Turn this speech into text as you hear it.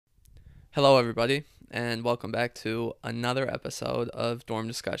Hello, everybody, and welcome back to another episode of Dorm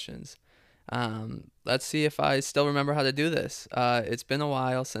Discussions. Let's see if I still remember how to do this. It's been a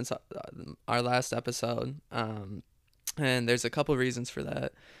while since our last episode, and there's a couple reasons for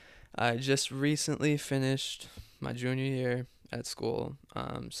that. I just recently finished my junior year at school,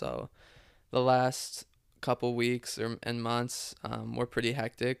 so the last couple weeks and months were pretty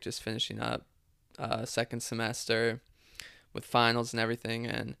hectic, just finishing up second semester with finals and everything,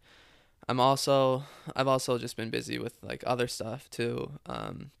 and I've also just been busy with like other stuff too.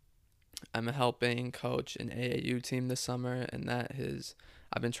 I'm helping coach an AAU team this summer, and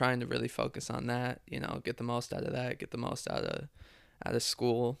I've been trying to really focus on that. Get the most out of that, get the most out of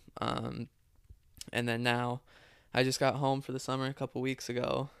school. And then now, I just got home for the summer a couple weeks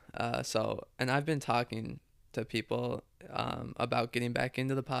ago. And I've been talking to people about getting back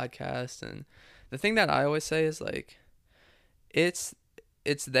into the podcast, and the thing that I always say is like it's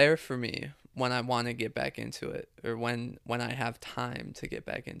it's there for me when I want to get back into it, or when I have time to get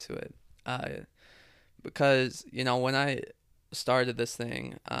back into it. Uh, because when I started this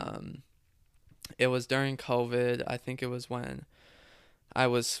thing, it was during COVID. I think it was when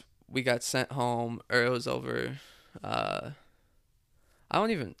we got sent home, or it was over. Uh, I don't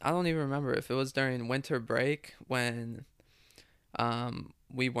even remember if it was during winter break when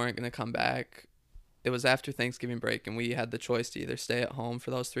we weren't gonna come back. It was after Thanksgiving break, and we had the choice to either stay at home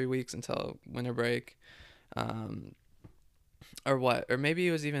for those 3 weeks until winter break, um, or what, or maybe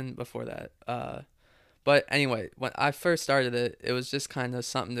it was even before that. But anyway, when I first started it, it was just kind of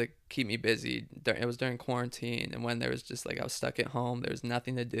something to keep me busy. It was during quarantine, and when there was just like I was stuck at home, there was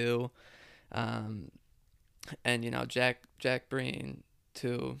nothing to do. Um, and Jack Breen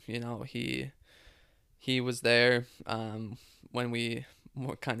too. He was there when we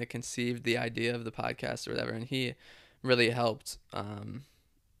more kind of conceived the idea of the podcast or whatever, and he really helped.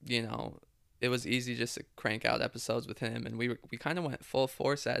 You know, it was easy just to crank out episodes with him, and we kind of went full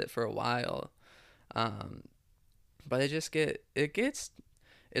force at it for a while. Um, but it's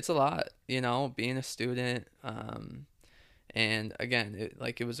a lot, being a student. And again,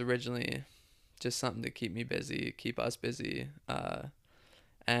 it was originally just something to keep me busy, keep us busy.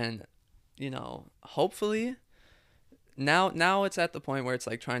 And hopefully now it's at the point where it's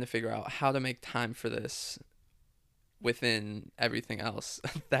like trying to figure out how to make time for this within everything else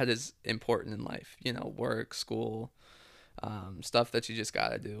that is important in life, work, school, stuff that you just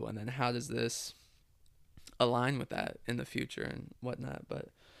gotta do, and then how does this align with that in the future and whatnot. But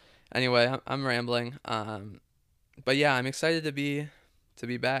anyway, I'm rambling. But yeah, I'm excited to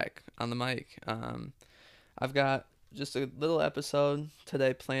be back on the mic. I've got just a little episode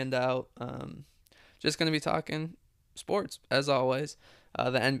today planned out. Just gonna be talking sports as always.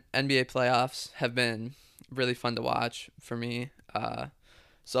 The NBA playoffs have been really fun to watch for me.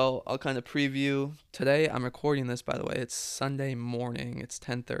 So I'll kind of preview today. I'm recording this, by the way. It's Sunday morning. It's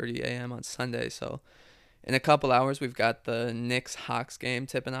 10:30 a.m. on Sunday. So in a couple hours, we've got the Knicks Hawks game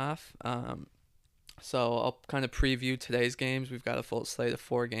tipping off. So I'll kind of preview today's games. We've got a full slate of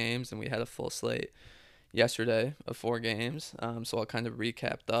 4 games, and we had a full slate yesterday of 4 games. So I'll kind of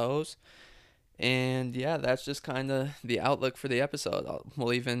recap those. And yeah, that's just kind of the outlook for the episode.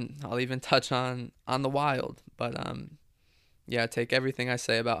 I'll even touch on the Wild, but yeah, take everything I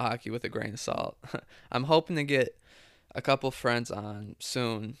say about hockey with a grain of salt. I'm hoping to get a couple friends on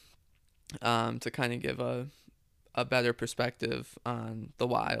soon, to kind of give a better perspective on the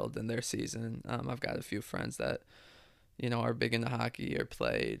Wild and their season. I've got a few friends that are big into hockey or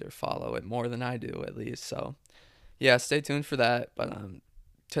played or follow it more than I do at least. So yeah, stay tuned for that. But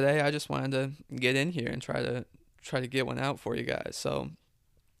today I just wanted to get in here and try to get one out for you guys. So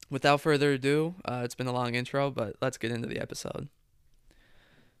without further ado, it's been a long intro, but let's get into the episode.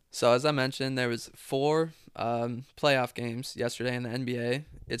 So as I mentioned, there was 4 playoff games yesterday in the NBA.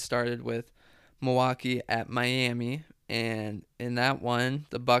 It started with Milwaukee at Miami, and in that one,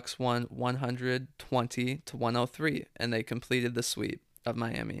 the Bucks won 120 to 103, and they completed the sweep of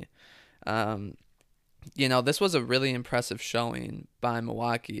Miami. Um, this was a really impressive showing by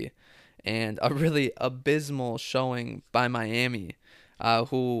Milwaukee, and a really abysmal showing by Miami,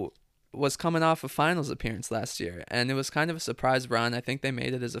 who was coming off a finals appearance last year, and it was kind of a surprise run. I think they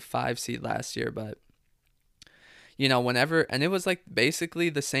made it as a 5 seed last year, but whenever, and it was like basically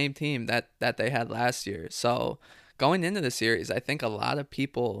the same team that they had last year. So going into the series, I think a lot of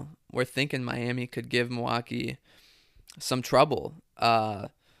people were thinking Miami could give Milwaukee some trouble.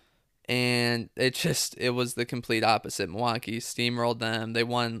 And it was the complete opposite. Milwaukee steamrolled them. They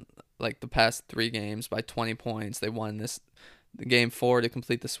won like the past 3 games by 20 points. They won the game 4 to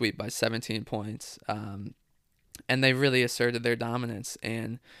complete the sweep by 17 points. And they really asserted their dominance.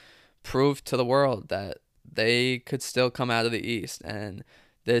 And proved to the world that they could still come out of the East. And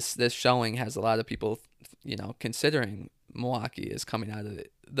this showing has a lot of people, considering Milwaukee is coming out of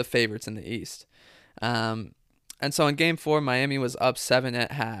the favorites in the East. And so in Game 4, Miami was up 7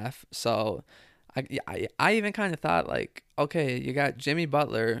 at half. So I even kind of thought, like, okay, you got Jimmy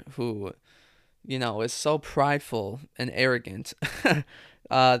Butler, who, is so prideful and arrogant.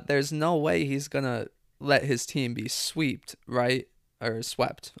 There's no way he's going to let his team be swept, right? Or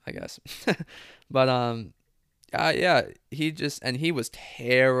swept, I guess. But yeah, he was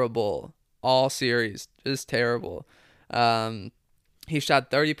terrible all series, just terrible. He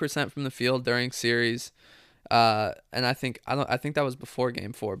shot 30% from the field during series. And I think that was before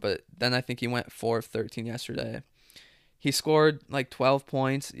Game 4, but then I think he went 4 of 13 yesterday. He scored like 12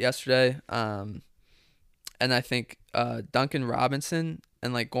 points yesterday. And I think Duncan Robinson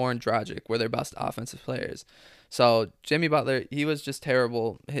and like Goran Dragic were their best offensive players. So Jimmy Butler, he was just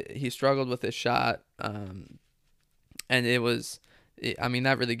terrible. He struggled with his shot. And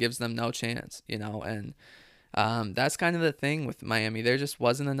that really gives them no chance, and that's kind of the thing with Miami. There just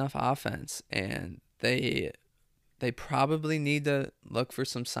wasn't enough offense, and they probably need to look for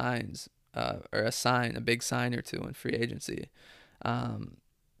some signs, or a big sign or two in free agency. And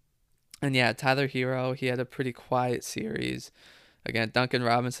yeah, Tyler Hero, he had a pretty quiet series. Again, Duncan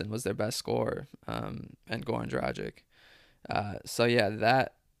Robinson was their best scorer, and Goran Dragic. So yeah,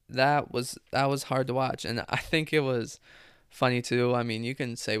 that was hard to watch, and I think it was funny too. I mean, you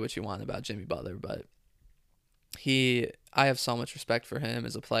can say what you want about Jimmy Butler, but I have so much respect for him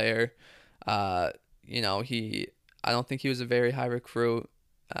as a player. I don't think he was a very high recruit.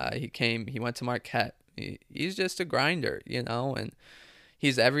 He went to Marquette. He's just a grinder, and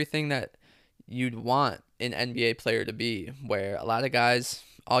he's everything that you'd want an NBA player to be, where a lot of guys,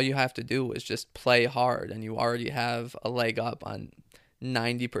 all you have to do is just play hard, and you already have a leg up on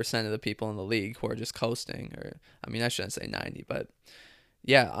 90% of the people in the league who are just coasting. Or, I shouldn't say 90, but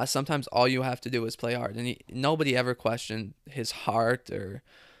yeah, sometimes all you have to do is play hard. And nobody ever questioned his heart or,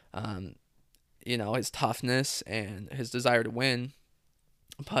 his toughness and his desire to win.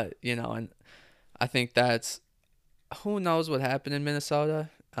 But, and I think who knows what happened in Minnesota.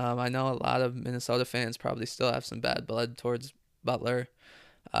 I know a lot of Minnesota fans probably still have some bad blood towards Butler.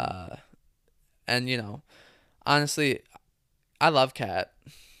 And, honestly, I love Cat.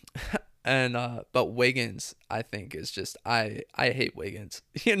 And but Wiggins, I think, is just I hate Wiggins.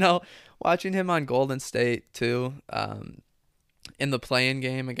 Watching him on Golden State too, in the play-in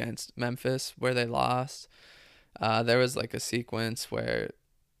game against Memphis where they lost. There was like a sequence where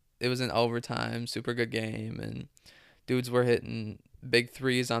it was in overtime, super good game, and dudes were hitting big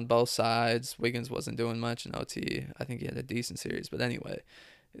threes on both sides. Wiggins wasn't doing much in OT. I think he had a decent series, but anyway,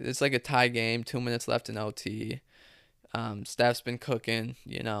 it's like a tie game, 2 minutes left in OT. Steph's been cooking,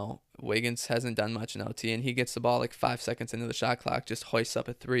 Wiggins hasn't done much in OT, and he gets the ball like 5 seconds into the shot clock, just hoists up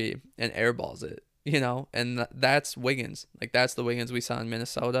a three and airballs it, and that's Wiggins. Like, that's the Wiggins we saw in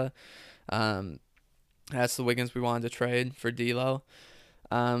Minnesota. That's the Wiggins we wanted to trade for D'Lo.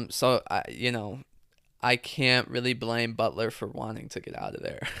 So I can't really blame Butler for wanting to get out of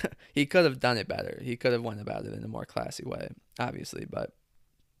there. He could have done it better. He could have went about it in a more classy way, obviously, but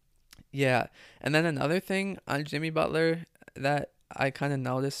yeah. And then another thing on Jimmy Butler that I kind of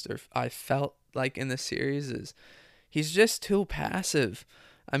noticed, or I felt like in the series, is he's just too passive.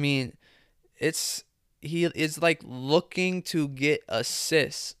 I mean, he is like looking to get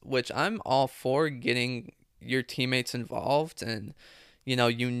assists, which I'm all for getting your teammates involved, and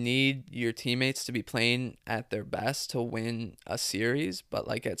you need your teammates to be playing at their best to win a series, but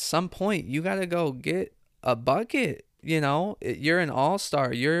like at some point you got to go get a bucket. You're an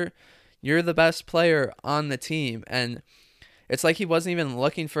all-star. You're the best player on the team, and it's like he wasn't even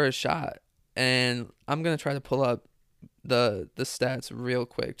looking for a shot. And I'm going to try to pull up the stats real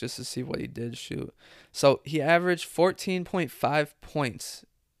quick just to see what he did shoot. So he averaged 14.5 points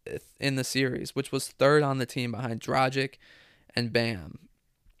in the series, which was third on the team behind Dragic and Bam.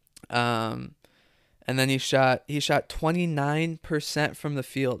 And then he shot 29% from the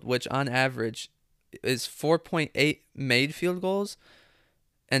field, which on average is 4.8 made field goals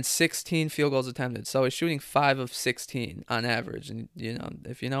and 16 field goals attempted. So he's shooting 5 of 16 on average. And,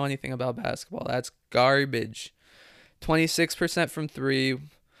 if you know anything about basketball, that's garbage. 26% from 3,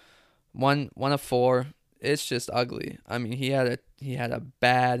 one of 4. It's just ugly. I mean, he had a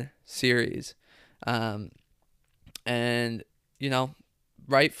bad series. And,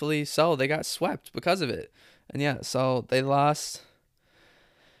 rightfully so. They got swept because of it. And yeah, so they lost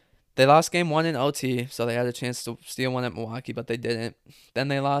game 1 in OT, so they had a chance to steal one at Milwaukee, but they didn't. Then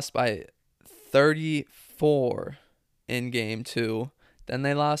they lost by 34 in game 2. Then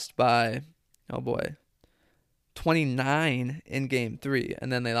they lost by, oh boy, 29 in game 3,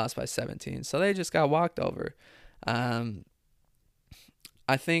 and then they lost by 17. So they just got walked over. I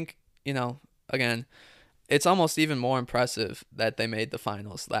think, again, it's almost even more impressive that they made the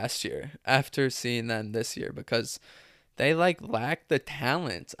finals last year after seeing them this year, because they lack the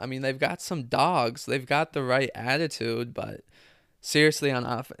talent. I mean, they've got some dogs, they've got the right attitude, but seriously on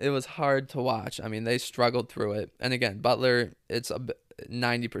off, it was hard to watch. I mean, they struggled through it. And again, Butler,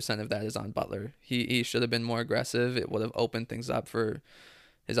 90% of that is on Butler. He should have been more aggressive. It would have opened things up for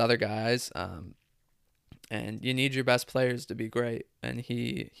his other guys. And you need your best players to be great, and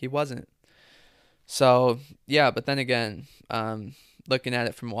he wasn't. So, yeah, but then again, looking at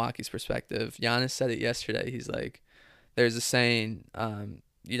it from Milwaukee's perspective, Giannis said it yesterday. He's like, there's a saying,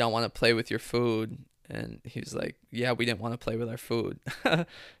 you don't want to play with your food. And he's like, yeah, we didn't want to play with our food.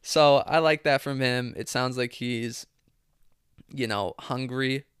 So I like that from him. It sounds like he's,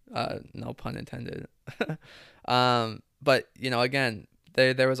 hungry. No pun intended. But, again,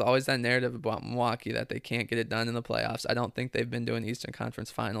 there was always that narrative about Milwaukee that they can't get it done in the playoffs. I don't think they've been doing Eastern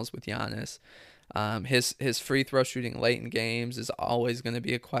Conference Finals with Giannis. His free throw shooting late in games is always going to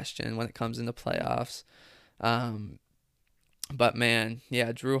be a question when it comes into playoffs. But man,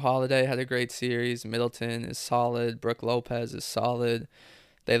 yeah, Drew Holiday had a great series. Middleton is solid. Brook Lopez is solid.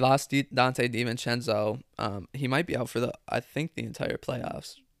 They lost Dante DiVincenzo. He might be out for the entire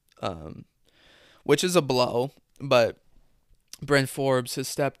playoffs, which is a blow. But Bryn Forbes has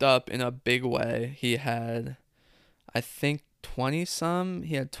stepped up in a big way. He had, 20-some.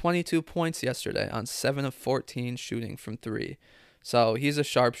 He had 22 points yesterday on 7 of 14 shooting from 3. So he's a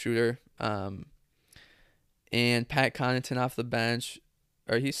sharpshooter. And Pat Connaughton off the bench,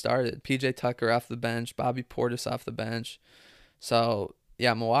 or he started. PJ Tucker off the bench. Bobby Portis off the bench. So,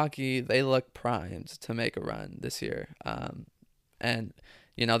 yeah, Milwaukee, they look primed to make a run this year. And,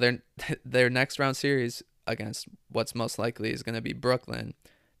 their next round series against what's most likely is going to be Brooklyn.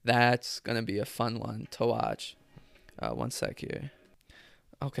 That's going to be a fun one to watch. One sec here.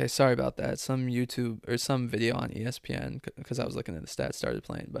 Okay, sorry about that. Some YouTube or some video on ESPN, because I was looking at the stats, started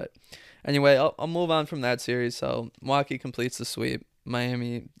playing. But anyway, I'll move on from that series. So Milwaukee completes the sweep.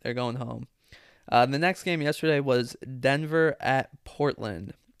 Miami, they're going home. The next game yesterday was Denver at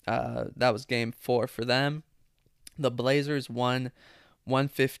Portland. That was game 4 for them. The Blazers won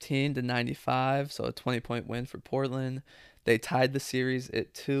 115-95, so a 20-point win for Portland. They tied the series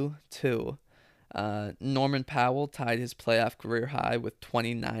at 2-2. Norman Powell tied his playoff career high with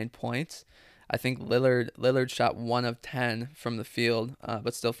 29 points. I think Lillard shot 1 of 10 from the field,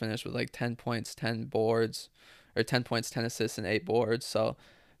 but still finished with 10 points, 10 boards, or 10 points, 10 assists, and 8 boards. So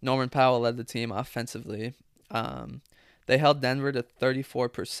Norman Powell led the team offensively. They held Denver to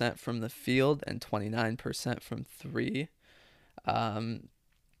 34% from the field and 29% from 3.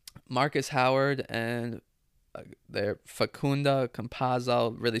 Marcus Howard and their Facundo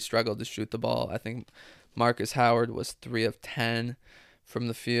Campazzo really struggled to shoot the ball. I think Marcus Howard was 3 of 10 from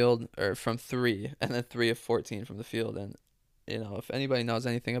the field, or from 3, and then 3 of 14 from the field. And, if anybody knows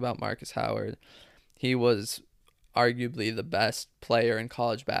anything about Marcus Howard, he was arguably the best player in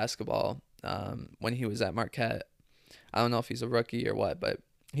college basketball when he was at Marquette. I don't know if he's a rookie or what, but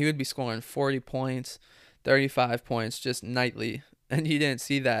he would be scoring 40 points, 35 points just nightly. And you don't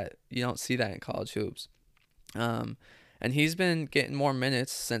see that in college hoops. And he's been getting more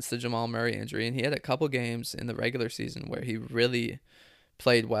minutes since the Jamal Murray injury, and he had a couple games in the regular season where he really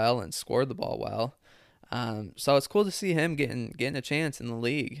played well and scored the ball well. So it's cool to see him getting a chance in the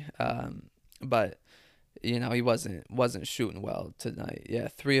league. But he wasn't shooting well tonight. Yeah,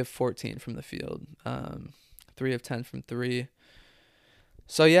 3 of 14 from the field, 3 of 10 from 3.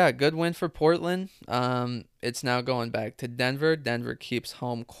 So yeah, good win for Portland. It's now going back to Denver. Denver keeps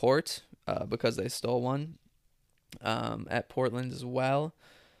home court because they stole one at Portland as well.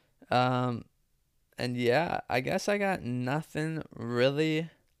 And yeah, I guess I got nothing really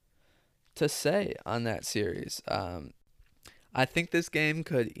to say on that series. I think this series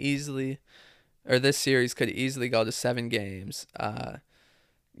could easily go to 7 games. The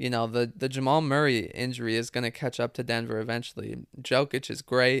Jamal Murray injury is going to catch up to Denver eventually. Jokic is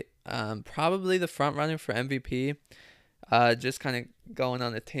great. Probably the front runner for MVP. Just kind of going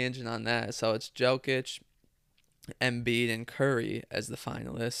on a tangent on that. So it's Jokic, Embiid, and Curry as the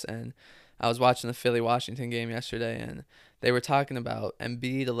finalists. And I was watching the Philly-Washington game yesterday, and they were talking about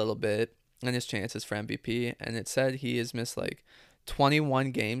Embiid a little bit and his chances for MVP. And it said he has missed 21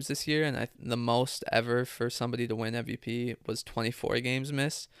 games this year, and the most ever for somebody to win MVP was 24 games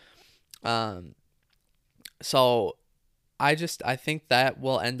missed. So I think that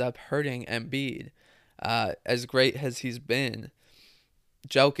will end up hurting Embiid. As great as he's been,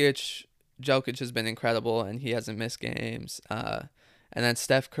 Jokic, Jokic has been incredible, and he hasn't missed games. And then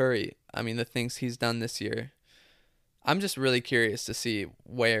Steph Curry. I mean, the things he's done this year. I'm just really curious to see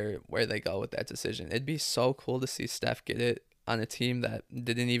where they go with that decision. It'd be so cool to see Steph get it on a team that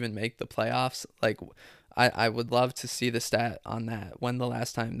didn't even make the playoffs. Like, I would love to see the stat on that. When the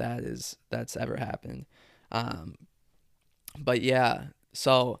last time that's ever happened. Um, but yeah,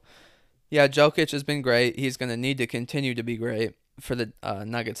 so yeah, Jokic has been great. He's gonna need to continue to be great for the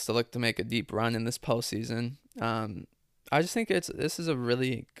Nuggets to look to make a deep run in this postseason. I just think this is a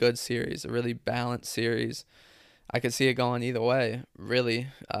really good series, a really balanced series. I could see it going either way. Really,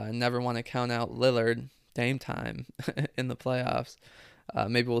 never want to count out Lillard Dame time in the playoffs.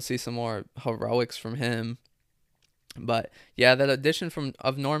 Maybe we'll see some more heroics from him. But yeah, that addition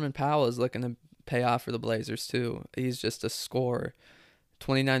of Norman Powell is looking to pay off for the Blazers too. He's just a scorer.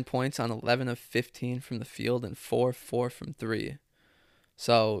 29 points on 11 of 15 from the field and 4 from three.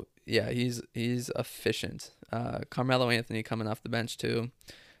 So yeah, he's efficient. Carmelo Anthony coming off the bench too.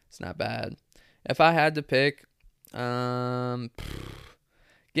 It's not bad. If I had to pick,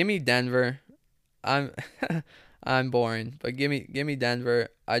 give me Denver. I'm I'm boring, but give me Denver.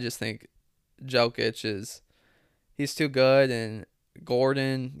 I just think Jokic he's too good, and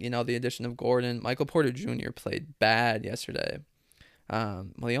Gordon, the addition of Gordon. Michael Porter Jr. played bad yesterday.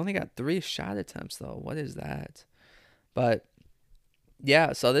 Well, he only got 3 shot attempts though. What is that? But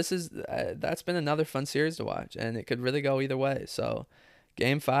yeah, so that's been another fun series to watch, and it could really go either way. So,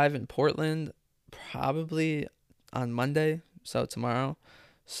 Game 5 in Portland, probably on Monday, so tomorrow.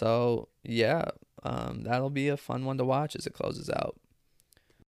 So yeah, that'll be a fun one to watch as it closes out.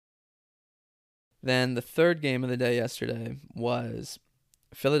 Then the third game of the day yesterday was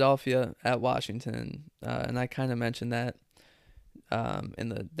Philadelphia at Washington, and I kind of mentioned that in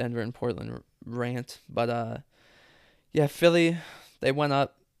the Denver and Portland rant. But yeah, Philly, they went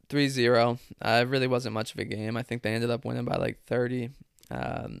up 3-0. It really wasn't much of a game. I think they ended up winning by like 30.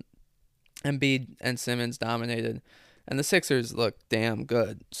 Embiid and Simmons dominated, and the Sixers look damn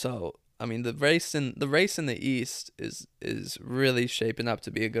good. So I mean, the race in the East is really shaping up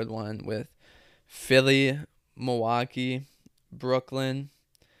to be a good one with Philly, Milwaukee, Brooklyn.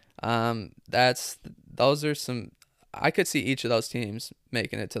 Those are some. I could see each of those teams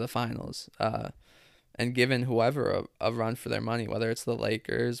making it to the finals. And giving whoever a run for their money, whether it's the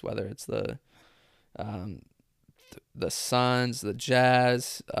Lakers, whether it's the Suns, the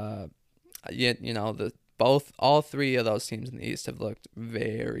Jazz, all 3 of those teams in the East have looked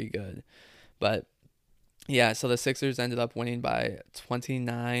very good. But yeah, so the Sixers ended up winning by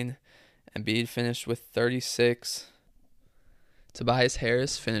 29. Embiid finished with 36. Tobias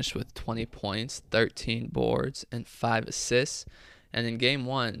Harris finished with 20 points, 13 boards, and 5 assists. And in Game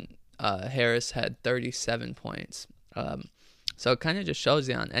 1, Harris had 37 points. So it kind of just shows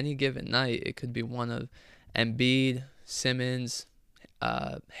you on any given night, it could be one of Embiid, Simmons,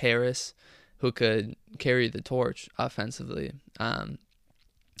 Harris, who could carry the torch offensively. And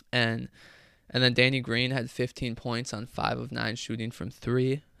then Danny Green had 15 points on 5 of 9 shooting from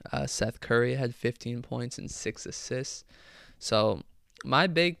 3. Seth Curry had 15 points and 6 assists. So my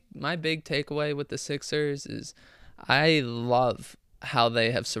big takeaway with the Sixers is I love how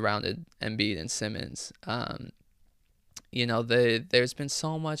they have surrounded Embiid and Simmons. There's been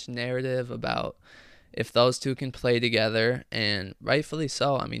so much narrative about if those two can play together, and rightfully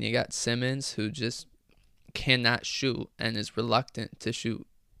so. I mean, you got Simmons, who just cannot shoot and is reluctant to shoot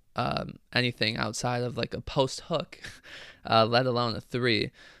anything outside of like a post hook, let alone a 3.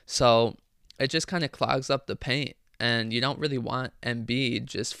 So it just kind of clogs up the paint, and you don't really want Embiid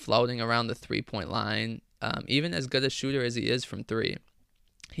just floating around the 3-point line. Even as good a shooter as he is from 3,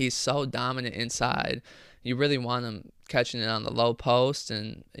 he's so dominant inside. You really want him catching it on the low post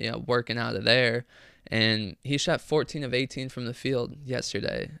and working out of there. And he shot 14 of 18 from the field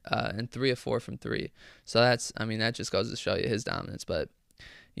yesterday, and 3 of 4 from 3. So that just goes to show you his dominance. But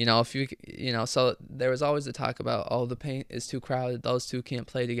so there was always the talk about, the paint is too crowded, those two can't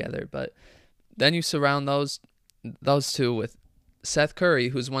play together. But then you surround those two with Seth Curry,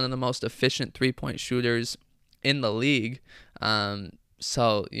 who's one of the most efficient 3-point shooters in the league.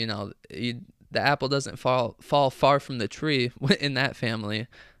 So the apple doesn't fall far from the tree in that family.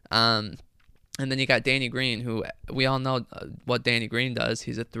 And then you got Danny Green, who we all know what Danny Green does.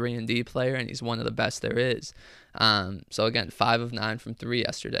 He's a 3-and-D player, and he's one of the best there is. So again, 5 of 9 from 3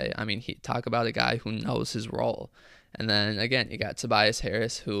 yesterday. I mean, talk about a guy who knows his role. And then again, you got Tobias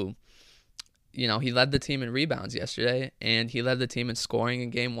Harris, who, he led the team in rebounds yesterday, and he led the team in scoring in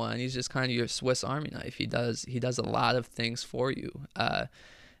Game 1. He's just kind of your Swiss Army knife. He does a lot of things for you.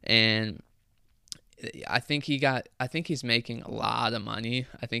 And I think he's making a lot of money.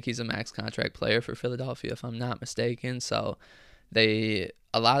 I think he's a max contract player for Philadelphia, if I'm not mistaken. So a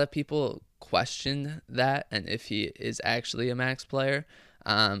lot of people questioned that and if he is actually a max player.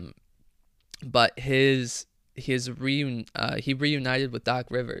 But he reunited with Doc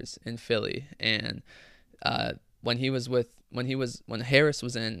Rivers in Philly, and when Harris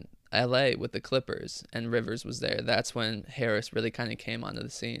was in LA with the Clippers and Rivers was there, that's when Harris really kind of came onto the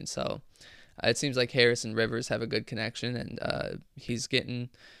scene. So it seems like Harris and Rivers have a good connection, and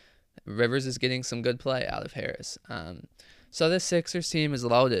Rivers is getting some good play out of Harris. So this Sixers team is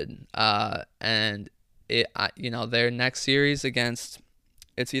loaded, and their next series against,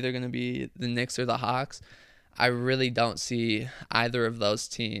 it's either going to be the Knicks or the Hawks. I really don't see either of those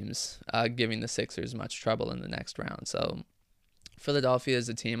teams giving the Sixers much trouble in the next round. So Philadelphia is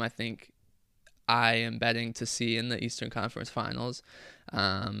a team I think I am betting to see in the Eastern Conference Finals.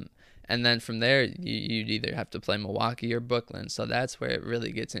 And then from there, you'd either have to play Milwaukee or Brooklyn. So that's where it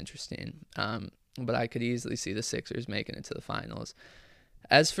really gets interesting. But I could easily see the Sixers making it to the finals.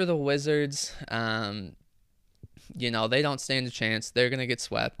 As for the Wizards, they don't stand a chance. They're going to get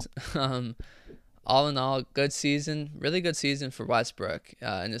swept. All in all, good season, really good season for Westbrook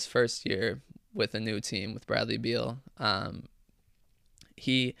in his first year with a new team with Bradley Beal. The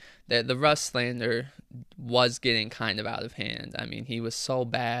Russ slander was getting kind of out of hand. I mean, he was so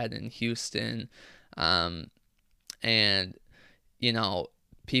bad in Houston, and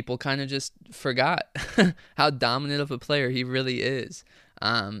people kind of just forgot how dominant of a player he really is.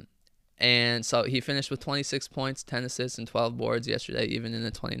 And so he finished with 26 points, 10 assists, and 12 boards yesterday, even in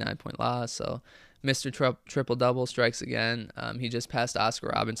a 29-point loss. So Mr. Triple-double strikes again. He just passed Oscar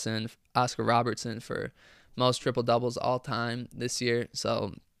Robertson for most triple-doubles all time this year.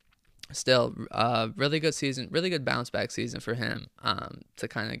 So still, really good season, really good bounce-back season for him to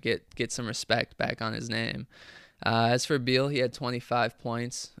kind of get some respect back on his name. As for Beal, he had 25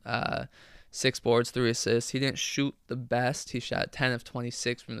 points, 6 boards, 3 assists. He didn't shoot the best. He shot 10 of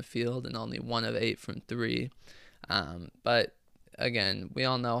 26 from the field and only 1 of 8 from 3. But again, we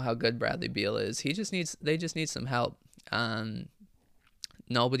all know how good Bradley Beal is. They just need some help.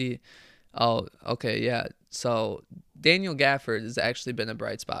 Oh, okay, yeah. So Daniel Gafford has actually been a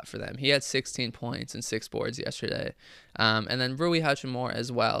bright spot for them. He had 16 points and 6 boards yesterday. And then Rui Hachimura as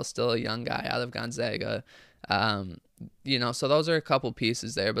well, still a young guy out of Gonzaga. So those are a couple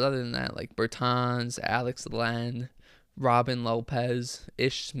pieces there. But other than that, like Bertans, Alex Len, Robin Lopez,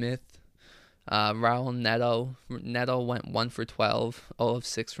 Ish Smith, Raul Neto. Neto went 1 for 12, 0 of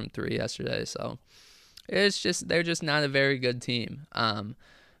 6 from 3 yesterday. So they're just not a very good team.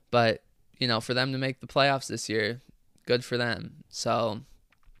 But for them to make the playoffs this year, good for them. So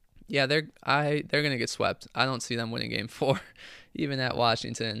yeah, they're gonna get swept. I don't see them winning Game 4, even at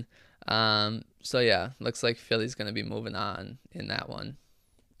Washington. So yeah, looks like Philly's gonna be moving on in that one.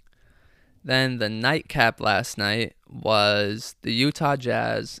 Then the nightcap last night was the Utah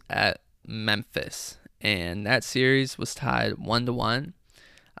Jazz at Memphis, and that series was tied 1-1.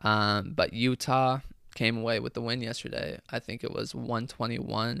 But Utah came away with the win yesterday. I think it was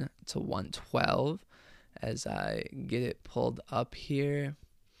 121-112 as I get it pulled up here.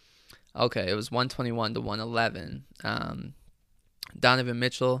 Okay, it was 121-111. Donovan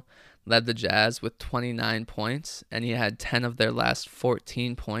Mitchell led the Jazz with 29 points, and he had 10 of their last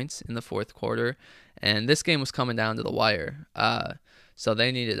 14 points in the fourth quarter. And this game was coming down to the wire. So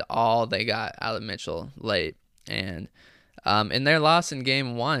they needed all they got out of Mitchell late. And in their loss in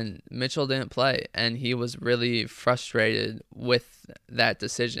Game 1, Mitchell didn't play, and he was really frustrated with that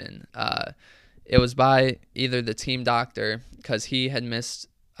decision. It was by either the team doctor, because he had missed,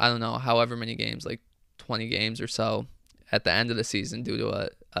 I don't know, however many games, like 20 games or so at the end of the season due to a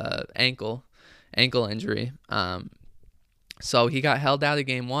ankle injury. So he got held out of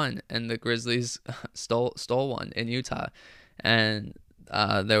Game 1, and the Grizzlies stole one in Utah. And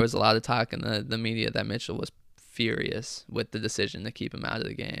there was a lot of talk in the media that Mitchell was furious with the decision to keep him out of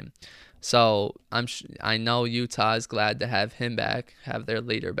the game. So I know Utah is glad to have him back, have their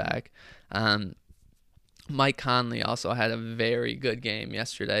leader back. Mike Conley also had a very good game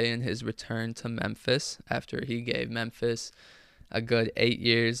yesterday in his return to Memphis after he gave Memphis a good 8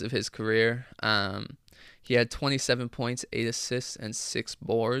 years of his career. He had 27 points, 8 assists, and 6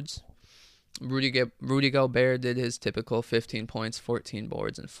 boards. Rudy Gobert did his typical 15 points, 14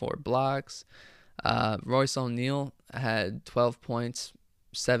 boards, and 4 blocks. Royce O'Neal had 12 points,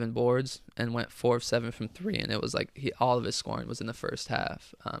 7 boards, and went 4 of 7 from 3, and it was like all of his scoring was in the first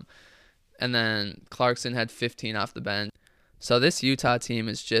half. And then Clarkson had 15 off the bench. So this Utah team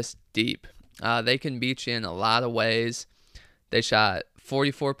is just deep. They can beat you in a lot of ways. They shot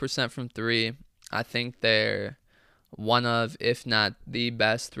 44% from 3. I think they're one of, if not the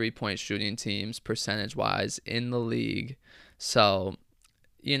best 3-point shooting teams percentage-wise in the league. So,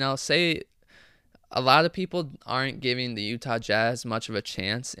 say a lot of people aren't giving the Utah Jazz much of a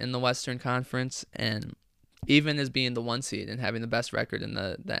chance in the Western Conference, and even as being the 1 seed and having the best record in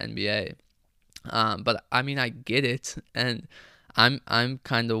the NBA. But I mean, I get it, and I'm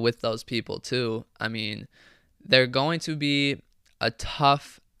kind of with those people too. I mean, they're going to be a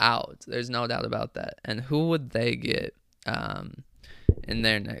tough out. There's no doubt about that. And who would they get in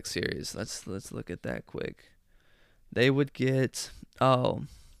their next series? Let's look at that quick. They would get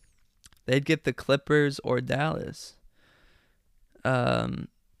they'd get the Clippers or Dallas.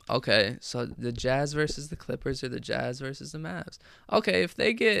 Okay, so the Jazz versus the Clippers or the Jazz versus the Mavs. Okay, if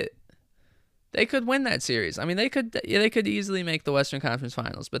they could win that series. I mean, they could easily make the Western Conference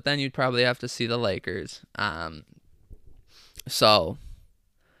Finals, but then you'd probably have to see the Lakers. So,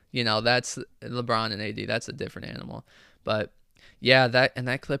 that's LeBron and AD. That's a different animal. But yeah,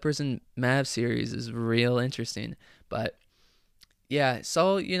 that Clippers and Mavs series is real interesting. But yeah,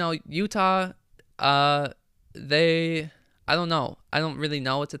 so Utah, I don't know. I don't really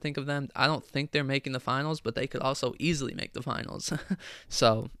know what to think of them. I don't think they're making the finals, but they could also easily make the finals.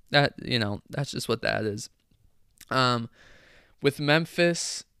 So that's just what that is. With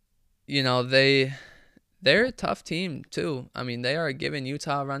Memphis, they're a tough team too. I mean, they are giving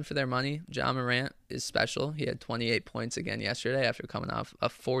Utah a run for their money. Ja Morant is special. He had 28 points again yesterday after coming off a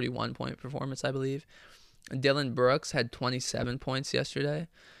 41-point performance, I believe. Dylan Brooks had 27 points yesterday.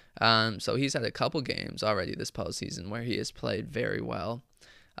 So he's had a couple games already this postseason where he has played very well.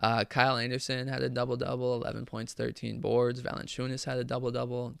 Kyle Anderson had a double-double, 11 points, 13 boards. Valanciunas had a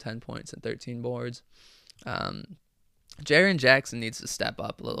double-double, 10 points and 13 boards. Jaren Jackson needs to step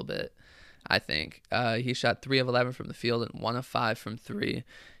up a little bit, I think. He shot 3 of 11 from the field and 1 of 5 from 3.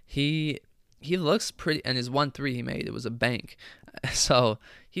 He looks pretty, and his 1-3 he made, it was a bank. So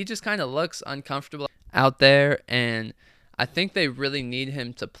he just kind of looks uncomfortable out there, and I think they really need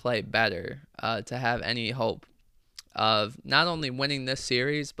him to play better to have any hope of not only winning this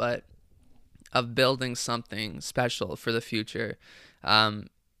series, but of building something special for the future.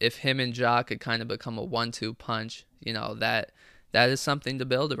 If him and Ja could kind of become a 1-2 punch, that is something to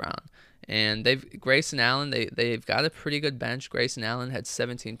build around. And Grayson Allen, they've got a pretty good bench. Grayson Allen had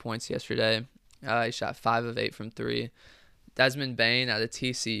 17 points yesterday. He shot 5 of 8 from 3. Desmond Bane out of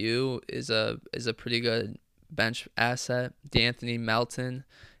TCU is a pretty good bench asset. D'Anthony Melton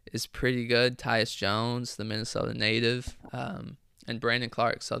is pretty good. Tyus Jones, the Minnesota native, and Brandon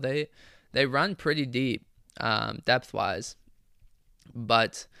Clark. So they run pretty deep depth-wise.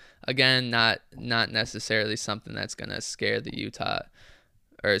 But again, not necessarily something that's going to scare the Utah,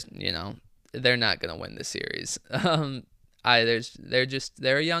 or they're not going to win the series. They're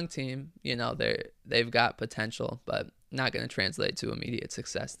a young team, they've got potential, but not going to translate to immediate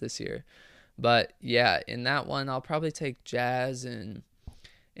success this year. But yeah, in that one, I'll probably take Jazz in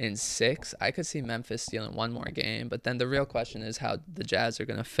 6. I could see Memphis stealing one more game, but then the real question is how the Jazz are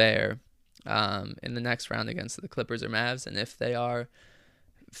going to fare in the next round against the Clippers or Mavs, and if they are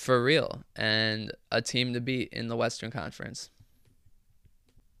for real and a team to beat in the Western Conference.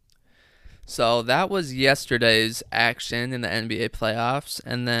 So that was yesterday's action in the NBA playoffs,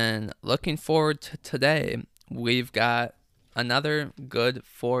 and then looking forward to today, we've got another good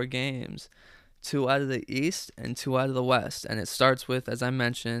 4 games. 2 out of the East and 2 out of the West. And it starts with, as I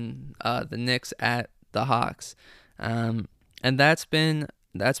mentioned, the Knicks at the Hawks. And that's been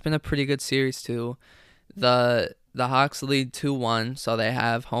a pretty good series too. The Hawks lead 2-1, so they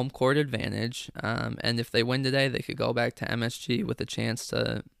have home court advantage. And if they win today, they could go back to MSG with a chance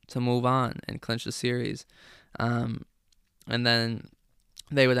to move on and clinch the series. And then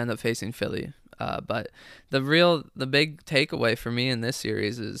they would end up facing Philly. But the big takeaway for me in this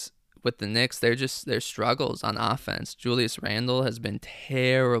series is with the Knicks, their struggles on offense. Julius Randle has been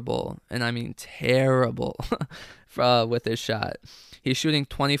terrible, and I mean terrible, with his shot. He's shooting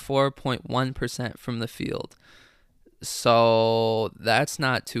 24.1% from the field, so that's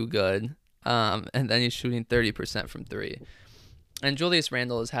not too good. And then he's shooting 30% from 3. And Julius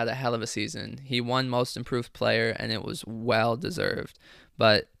Randle has had a hell of a season. He won Most Improved Player, and it was well deserved.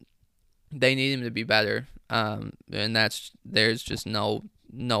 But they need him to be better, and there's just no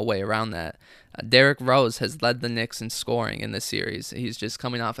way around that. Derrick Rose has led the Knicks in scoring in this series. He's just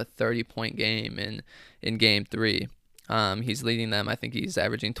coming off a 30-point game in Game 3. He's leading them. I think he's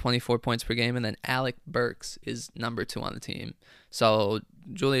averaging 24 points per game, and then Alec Burks is number 2 on the team. So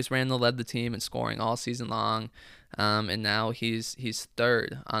Julius Randle led the team in scoring all season long, and now he's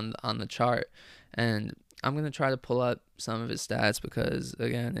 3rd on the chart. And I'm gonna try to pull up some of his stats because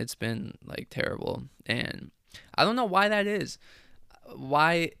again, it's been like terrible, and I don't know why that is.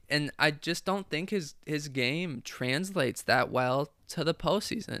 Why, and I just don't think his game translates that well to the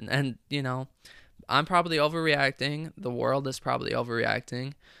postseason. And I'm probably overreacting. The world is probably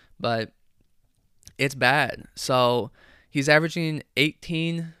overreacting, but it's bad. So he's averaging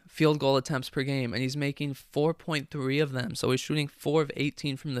 18 field goal attempts per game, and he's making 4.3 of them. So he's shooting 4 of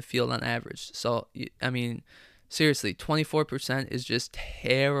 18 from the field on average. So, I mean, seriously, 24% is just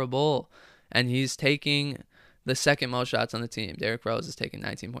terrible. And he's taking the second most shots on the team. Derrick Rose is taking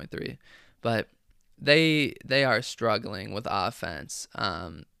 19.3. But they are struggling with offense.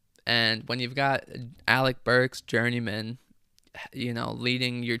 And when you've got Alec Burks, journeyman,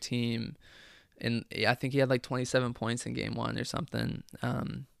 leading your team, and I think he had like 27 points in game 1 or something.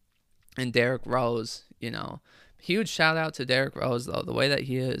 And Derrick Rose, huge shout out to Derrick Rose, though. The way that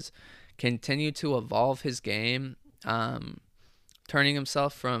he is continue to evolve his game, turning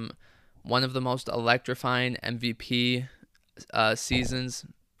himself from one of the most electrifying MVP seasons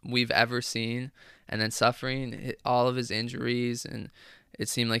we've ever seen, and then suffering all of his injuries, and it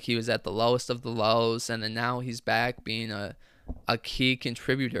seemed like he was at the lowest of the lows, and then now he's back being a key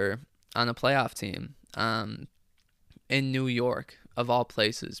contributor on a playoff team in New York, of all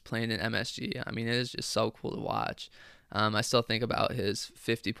places, playing in MSG. I mean, it is just so cool to watch. I still think about his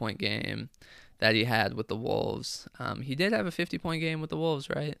 50-point game that he had with the Wolves. He did have a 50-point game with the Wolves,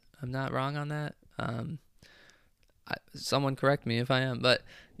 right? I'm not wrong on that. Someone correct me if I am. But,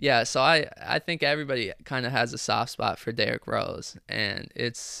 yeah, so I think everybody kind of has a soft spot for Derrick Rose, and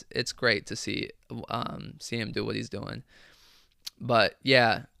it's great to see him do what he's doing. But,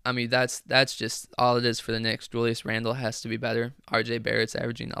 yeah, I mean, that's just all it is for the Knicks. Julius Randle has to be better. RJ Barrett's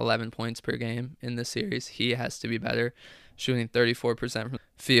averaging 11 points per game in this series. He has to be better, shooting 34% from the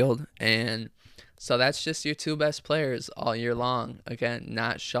field. And so that's just your two best players all year long. Again,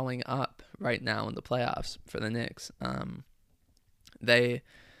 not showing up right now in the playoffs for the Knicks. They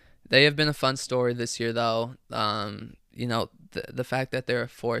have been a fun story this year, though. The fact that they're a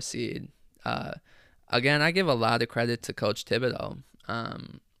 4 seed. Again, I give a lot of credit to Coach Thibodeau.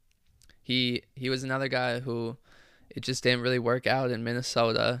 He was another guy who it just didn't really work out in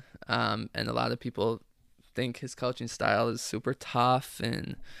Minnesota, and a lot of people think his coaching style is super tough,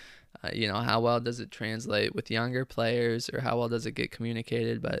 and how well does it translate with younger players, or how well does it get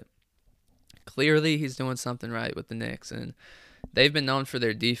communicated? But clearly he's doing something right with the Knicks, and they've been known for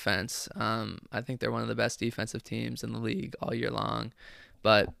their defense. I think they're one of the best defensive teams in the league all year long,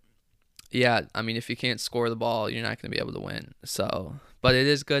 but yeah, I mean, if you can't score the ball, you're not going to be able to win. So, but it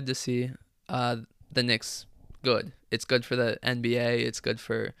is good to see the Knicks good. It's good for the NBA. It's good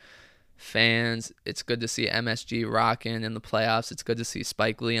for fans. It's good to see MSG rocking in the playoffs. It's good to see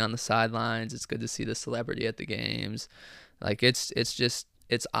Spike Lee on the sidelines. It's good to see the celebrity at the games. Like, it's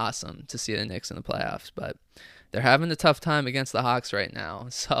awesome to see the Knicks in the playoffs. But they're having a tough time against the Hawks right now.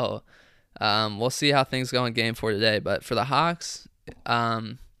 So we'll see how things go in Game 4 today. But for the Hawks,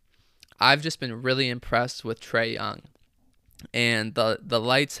 I've just been really impressed with Trae Young, and the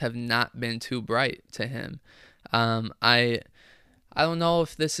lights have not been too bright to him. I don't know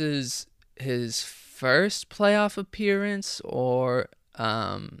if this is his first playoff appearance or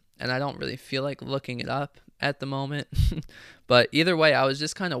and I don't really feel like looking it up at the moment. But either way, I was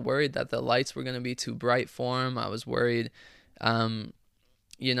just kind of worried that the lights were going to be too bright for him. I was worried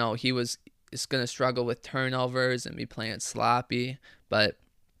he was going to struggle with turnovers and be playing sloppy, but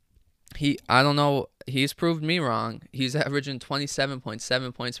I don't know, he's proved me wrong. He's averaging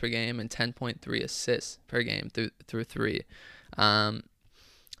 27.7 points per game and 10.3 assists per game through 3.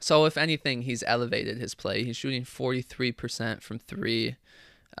 So if anything, he's elevated his play. He's shooting 43% from 3,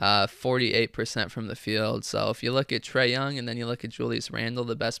 48% from the field. So if you look at Trae Young and then you look at Julius Randle,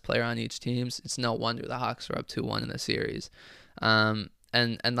 the best player on each team, it's no wonder the Hawks are up 2-1 in the series. And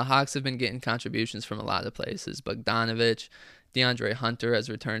the Hawks have been getting contributions from a lot of places. Bogdanovich, DeAndre Hunter has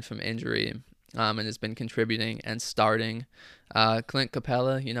returned from injury and has been contributing and starting. Clint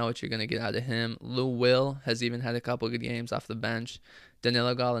Capella, you know what you're going to get out of him. Lou Will has even had a couple good games off the bench.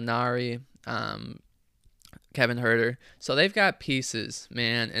 Danilo Gallinari, Kevin Huerter. So they've got pieces,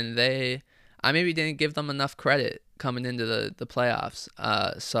 man, and I maybe didn't give them enough credit coming into the playoffs.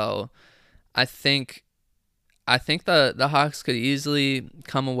 So I think the Hawks could easily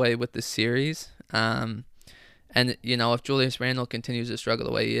come away with the series. And, if Julius Randle continues to struggle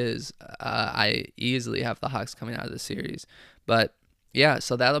the way he is, I easily have the Hawks coming out of the series. But, yeah,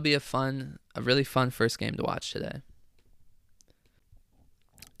 so that'll be a really fun first game to watch today.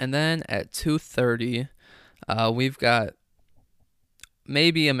 And then at 2:30, we've got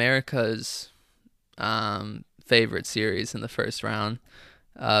maybe America's favorite series in the first round.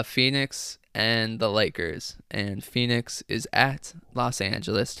 Phoenix and the Lakers. And Phoenix is at Los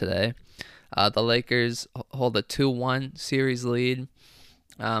Angeles today. The Lakers hold a 2-1 series lead.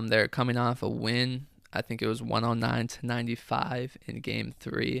 They're coming off a win. I think it was 109-95 in Game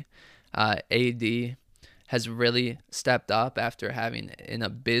 3. AD has really stepped up after having an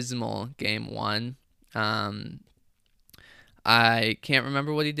abysmal Game 1. I can't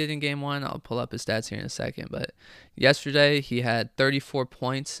remember what he did in Game 1. I'll pull up his stats here in a second. But yesterday he had 34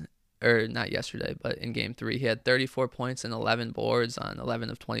 points. Or not yesterday, but in Game 3 he had 34 points and 11 boards on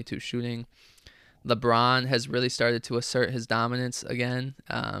 11 of 22 shooting. LeBron has really started to assert his dominance again.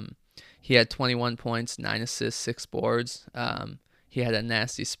 He had 21 points, 9 assists, 6 boards. He had a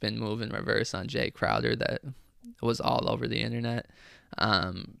nasty spin move in reverse on Jay Crowder that was all over the internet.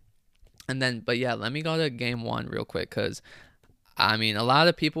 But yeah, let me go to Game 1 real quick because, I mean, a lot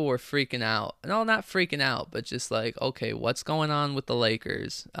of people were freaking out. No, not freaking out, but just like, okay, what's going on with the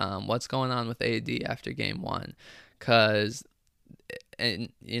Lakers? What's going on with AD after Game 1? Because,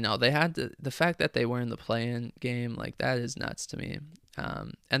 and they had the fact that they were in the play-in game, like, that is nuts to me.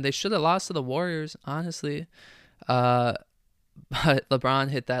 And they should have lost to the Warriors, honestly. But LeBron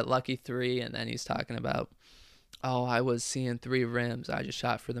hit that lucky 3, and then he's talking about, oh, I was seeing 3 rims. I just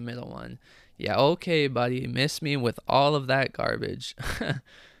shot for the middle one. Yeah, okay, buddy. Miss me with all of that garbage.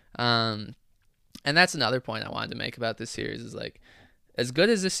 And that's another point I wanted to make about this series is, like, as good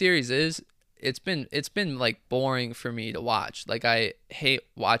as this series is, it's been like boring for me to watch. Like, I hate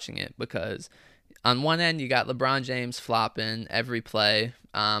watching it because on one end you got LeBron James flopping every play,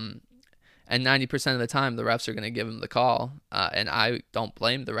 and 90% of the time the refs are going to give him the call, and I don't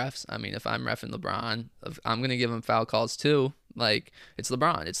blame the refs. I mean, if I'm reffing LeBron, I'm going to give him foul calls too. Like, it's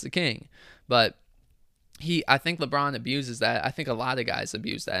LeBron, it's the king. But I think LeBron abuses that. I think a lot of guys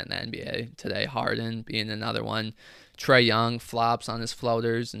abuse that in the NBA today. Harden being another one. Trae Young flops on his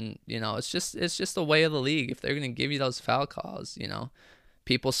floaters, and it's just the way of the league. If they're gonna give you those foul calls,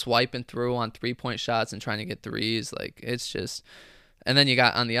 people swiping through on 3-point shots and trying to get threes, like, it's just. And then you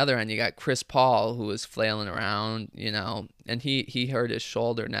got on the other end, you got Chris Paul, who is flailing around, and he hurt his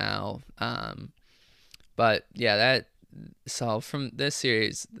shoulder now. But yeah, so from this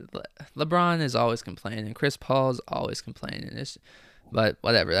series, LeBron is always complaining. Chris Paul's always complaining. But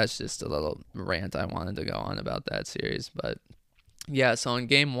whatever, that's just a little rant I wanted to go on about that series. But yeah, so in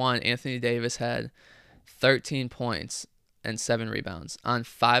Game 1, Anthony Davis had 13 points and 7 rebounds on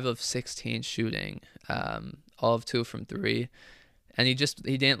 5 of 16 shooting, all of 2 from 3. And he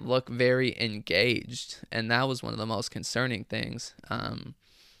didn't look very engaged, and that was one of the most concerning things.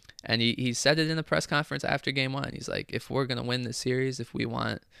 And he said it in the press conference after Game 1. He's like, if we're going to win this series, if we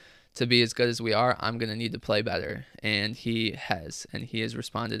want to be as good as we are, I'm going to need to play better. And he has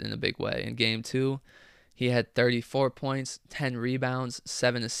responded in a big way. In Game 2, he had 34 points, 10 rebounds,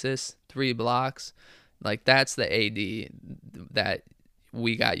 7 assists, 3 blocks. Like, that's the AD that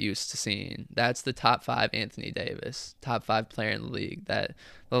we got used to seeing. That's the top 5 Anthony Davis, top 5 player in the league that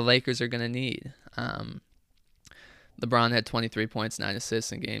the Lakers are going to need. LeBron had 23 points, 9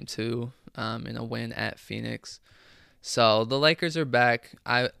 assists in Game 2 in a win at Phoenix. So the Lakers are back.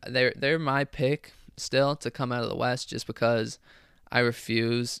 They're my pick still to come out of the West, just because I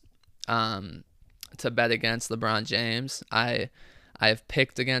refuse to bet against LeBron James. I've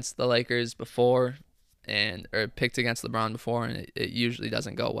picked against the Lakers before, or picked against LeBron before, and it usually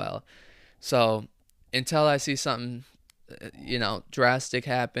doesn't go well. So until I see something drastic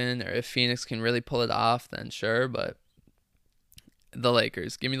happen, or if Phoenix can really pull it off, then sure. But the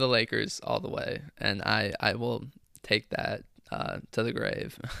Lakers, give me the Lakers all the way, and I will take that to the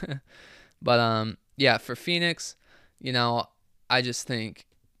grave. But yeah, for Phoenix, I just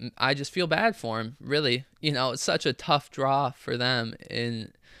feel bad for him, really. It's such a tough draw for them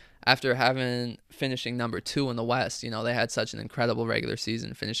after finishing number 2 in the West. They had such an incredible regular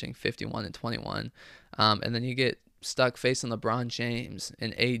season, finishing 51-21, and then you get stuck facing LeBron James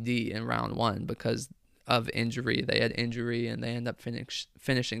and AD in round 1 because of injury. They had injury, and they end up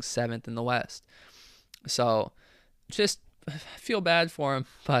finishing 7th in the West. So just feel bad for them,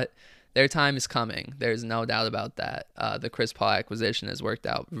 but their time is coming. There's no doubt about that. The Chris Paul acquisition has worked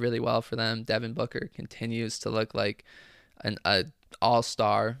out really well for them. Devin Booker continues to look like an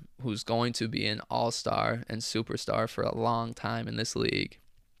all-star who's going to be an all-star and superstar for a long time in this league.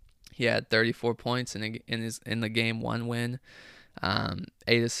 He had 34 points in the Game 1 win,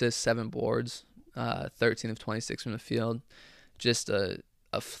 8 assists, 7 boards, 13 of 26 from the field. Just a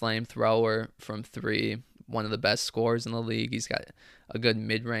flamethrower from 3. One of the best scorers in the league. He's got a good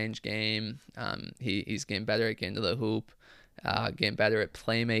mid-range game. He's getting better at getting to the hoop. getting better at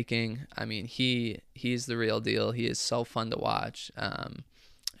playmaking. I mean, he's the real deal. He is so fun to watch.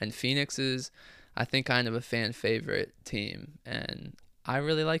 And Phoenix is, I think, kind of a fan favorite team, and I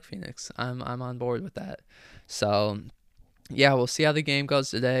really like Phoenix. I'm on board with that. So yeah, we'll see how the game goes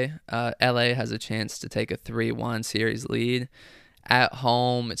today. LA has a chance to take a 3-1 series lead at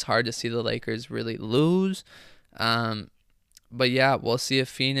home. It's hard to see the Lakers really lose. But yeah, we'll see if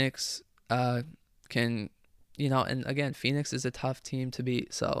Phoenix can, and again, Phoenix is a tough team to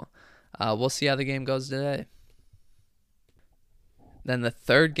beat. So we'll see how the game goes today. Then the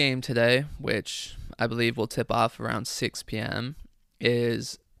third game today, which I believe will tip off around 6 p.m.,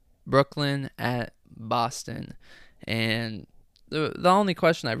 is Brooklyn at Boston. And the only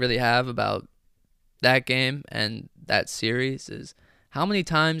question I really have about that game and that series is, how many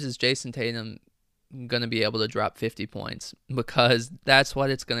times is Jason Tatum going to be able to drop 50 points? Because that's what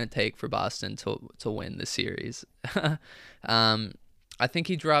it's going to take for Boston to win the series. I think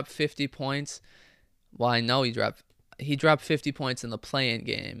he dropped 50 points. Well, I know he dropped 50 points in the play-in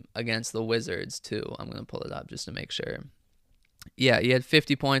game against the Wizards too. I'm going to pull it up just to make sure. Yeah, he had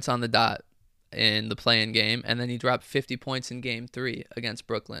 50 points on the dot in the play-in game, and then he dropped 50 points in Game 3 against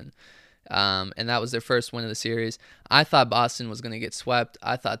Brooklyn. And that was their first win of the series. I thought Boston was going to get swept.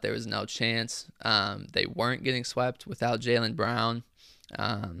 I thought there was no chance. They weren't getting swept without Jaylen Brown.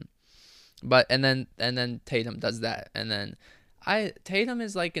 And then Tatum does that. And then Tatum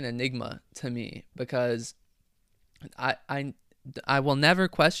is like an enigma to me, because I will never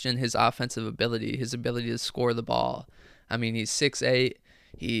question his offensive ability, his ability to score the ball. I mean, he's 6'8".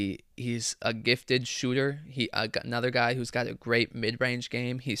 He's a gifted shooter. Another guy who's got a great mid-range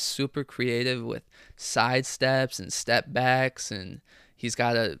game. He's super creative with side steps and step backs, and he's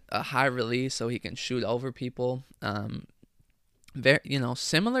got a high release so he can shoot over people. Very,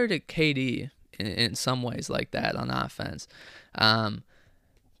 similar to KD in some ways, like that on offense.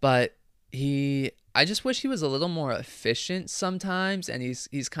 But I just wish he was a little more efficient sometimes, and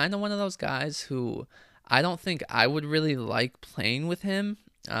he's kind of one of those guys who I don't think I would really like playing with him,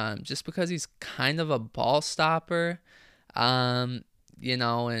 just because he's kind of a ball stopper, and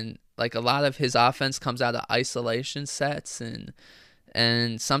like a lot of his offense comes out of isolation sets,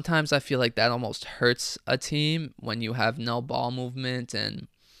 and sometimes I feel like that almost hurts a team when you have no ball movement, and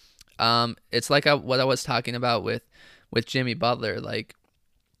it's like what I was talking about with Jimmy Butler. Like,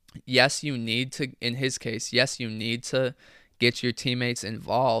 yes, you need to, in his case, yes, you need to get your teammates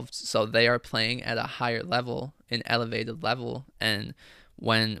involved so they are playing at a higher level, an elevated level. And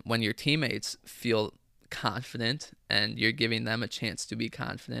when your teammates feel confident and you're giving them a chance to be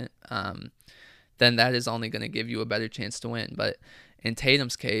confident, then that is only going to give you a better chance to win. But in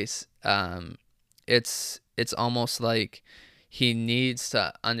Tatum's case, it's almost like he needs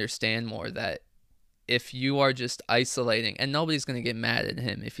to understand more that if you are just isolating, and nobody's going to get mad at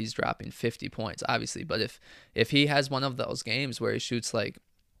him if he's dropping 50 points, obviously, but if he has one of those games where he shoots like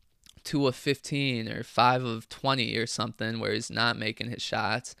 2 of 15 or 5 of 20 or something, where he's not making his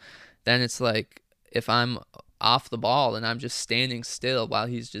shots, then it's like, if I'm off the ball and I'm just standing still while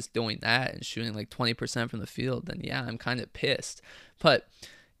he's just doing that and shooting like 20% from the field, then yeah, I'm kind of pissed. But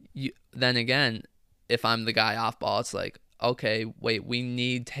then again, if I'm the guy off ball, it's like, okay, wait, we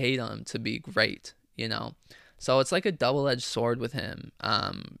need Tatum to be great. So it's like a double-edged sword with him.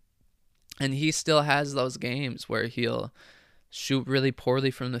 And he still has those games where he'll shoot really poorly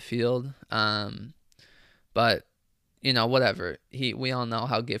from the field. But whatever. We all know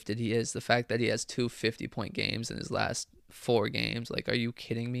how gifted he is. The fact that he has 2 50-point games in his last 4 games, like, are you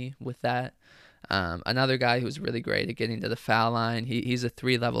kidding me with that? Another guy who's really great at getting to the foul line. He's a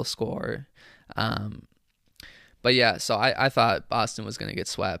 3-level scorer. But yeah, so I thought Boston was going to get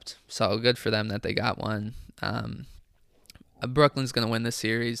swept. So good for them that they got one. Brooklyn's going to win this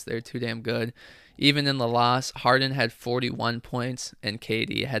series. They're too damn good. Even in the loss, Harden had 41 points and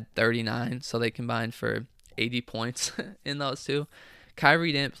KD had 39. So they combined for 80 points in those two.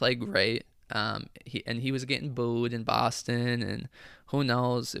 Kyrie didn't play great. He was getting booed in Boston. And who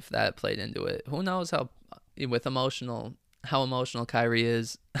knows if that played into it. Who knows how emotional Kyrie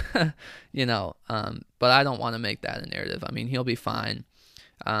is, but I don't want to make that a narrative. I mean, he'll be fine.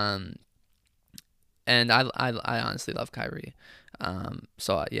 And I honestly love Kyrie.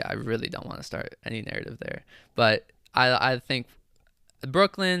 So yeah, I really don't want to start any narrative there. But I think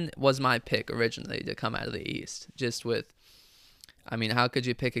Brooklyn was my pick originally to come out of the East, just with, I mean, how could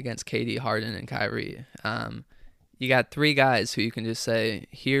you pick against KD, Harden, and Kyrie? You got 3 guys who you can just say,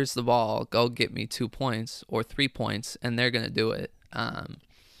 here's the ball, go get me 2 points or 3 points, and they're going to do it.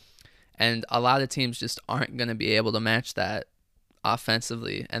 And a lot of teams just aren't going to be able to match that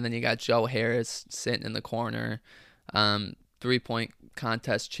offensively. And then you got Joe Harris sitting in the corner. 3-point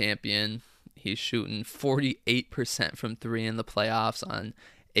contest champion. He's shooting 48% from three in the playoffs on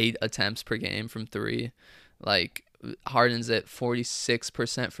 8 attempts per game from three. Like, Harden's at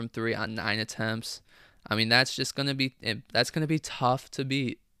 46% from three on 9 attempts. I mean, that's gonna be tough to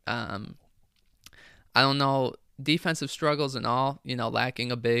beat. I don't know, defensive struggles and all,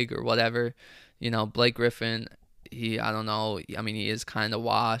 lacking a big or whatever. Blake Griffin, I don't know. I mean, he is kind of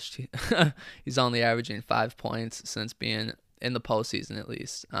washed. He's only averaging 5 points since being in the postseason, at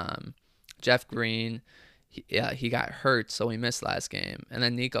least. Jeff Green, he got hurt, so he missed last game. And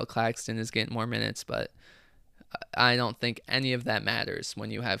then Nico Claxton is getting more minutes, but I don't think any of that matters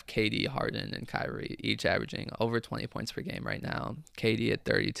when you have KD, Harden, and Kyrie each averaging over 20 points per game right now. KD at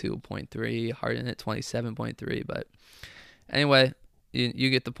 32.3, Harden at 27.3. But anyway, you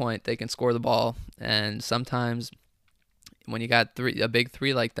get the point. They can score the ball, and sometimes when you got a big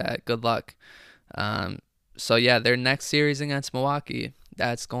three like that, good luck. So yeah, their next series against Milwaukee,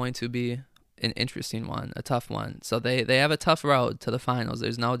 that's going to be an interesting one, a tough one. So they have a tough road to the finals.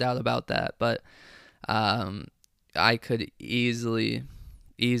 There's no doubt about that. But I could easily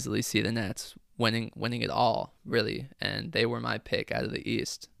see the Nets winning it all, really. And they were my pick out of the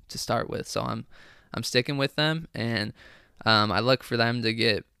East to start with. So I'm sticking with them, and I look for them to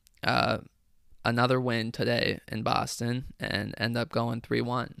get another win today in Boston and end up going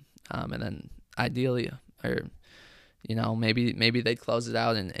 3-1. And then ideally, or maybe they'd close it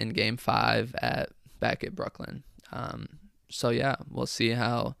out in Game 5 back at Brooklyn. So yeah, we'll see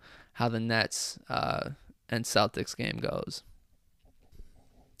how the Nets and Celtics game goes.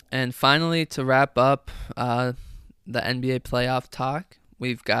 And finally, to wrap up the NBA playoff talk,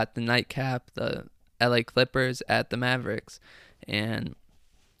 we've got the nightcap, the LA Clippers at the Mavericks. And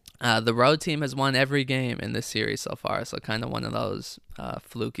the road team has won every game in this series so far, so kind of one of those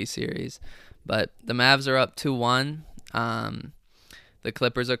fluky series. But the Mavs are up 2-1. The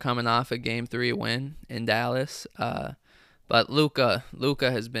Clippers are coming off a Game 3 win in Dallas. But Luka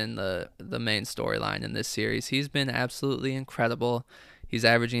has been the main storyline in this series. He's been absolutely incredible. He's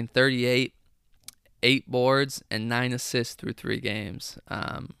averaging 38, 8 boards, and 9 assists through 3 games.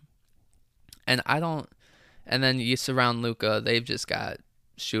 And then you surround Luka, they've just got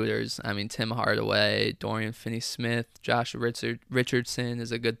shooters. I mean, Tim Hardaway, Dorian Finney-Smith, Josh Richardson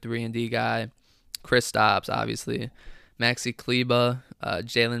is a good 3-and-D guy. Kristaps, obviously. Maxi Kleber,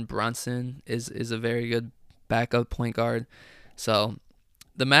 Jalen Brunson is a very good backup point guard. So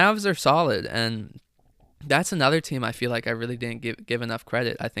the Mavs are solid, and that's another team I feel like I really didn't give enough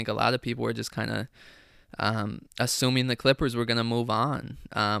credit. I think a lot of people were just kind of assuming the Clippers were going to move on.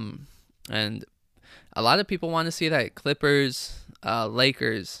 And a lot of people want to see that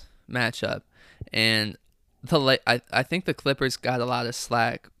Clippers-Lakers matchup. And I think the Clippers got a lot of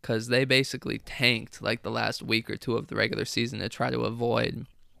slack because they basically tanked like the last week or two of the regular season to try to avoid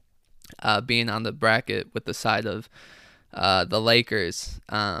being on the bracket with the side of the Lakers.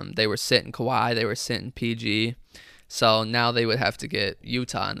 They were sitting Kawhi, they were sitting PG, so now they would have to get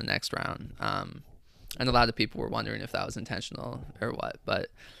Utah in the next round. And a lot of people were wondering if that was intentional or what. But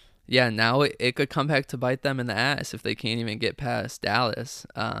yeah, now it could come back to bite them in the ass if they can't even get past Dallas.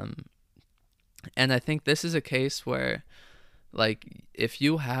 And I think this is a case where, like, if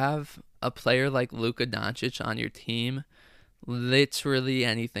you have a player like Luka Doncic on your team, literally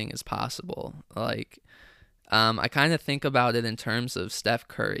anything is possible. Like, I kind of think about it in terms of Steph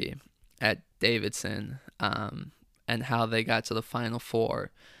Curry at Davidson, and how they got to the Final Four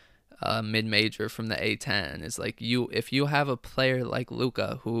mid-major from the A10. It's like, if you have a player like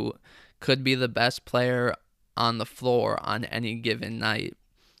Luka who could be the best player on the floor on any given night,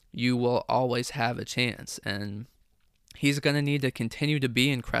 you will always have a chance. And he's going to need to continue to be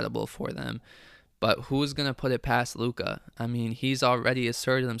incredible for them. But who's going to put it past Luka? I mean, he's already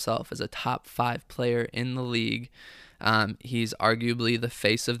asserted himself as a top 5 player in the league. He's arguably the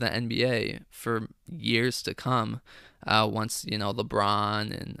face of the NBA for years to come. Once,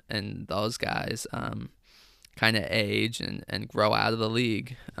 LeBron and those guys kind of age and grow out of the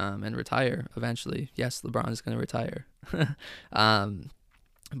league and retire eventually. Yes, LeBron is going to retire.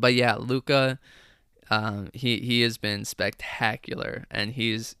 But yeah, Luka, he has been spectacular, and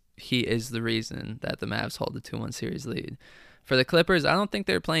he is the reason that the Mavs hold the 2-1 series lead. For the Clippers, I don't think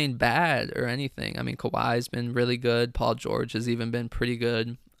they're playing bad or anything. I mean, Kawhi's been really good. Paul George has even been pretty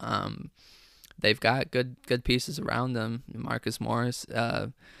good. They've got good pieces around them. Marcus Morris,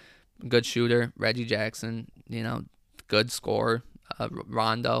 good shooter. Reggie Jackson, good scorer.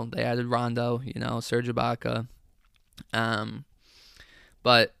 Rondo, they added Rondo. Serge Ibaka.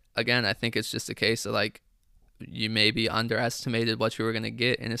 But again, I think it's just a case of, like, you maybe underestimated what you were going to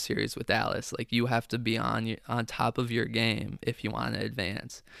get in a series with Dallas. Like, you have to be on top of your game if you want to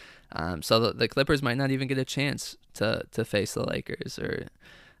advance. So the Clippers might not even get a chance to face the Lakers or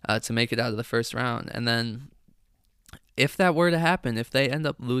to make it out of the first round. And then if that were to happen, if they end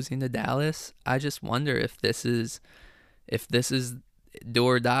up losing to Dallas, I just wonder if this is do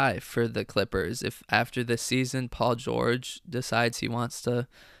or die for the Clippers. If after this season Paul George decides he wants to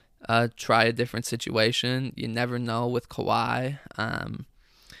try a different situation, you never know with Kawhi.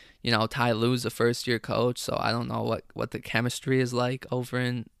 Ty Lue's a first-year coach, so I don't know what the chemistry is like over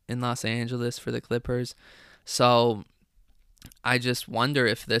in Los Angeles for the Clippers. So I just wonder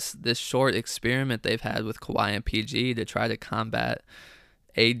if this short experiment they've had with Kawhi and PG to try to combat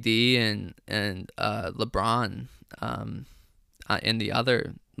AD and LeBron in the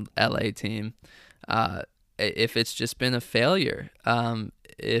other LA team, if it's just been a failure.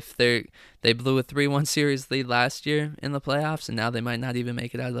 If they blew a 3-1 series lead last year in the playoffs, and now they might not even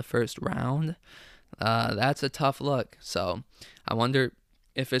make it out of the first round, that's a tough look. So I wonder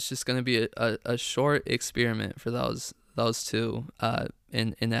if it's just going to be a short experiment for those two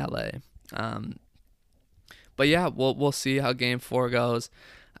in LA. But yeah, we'll see how Game 4 goes.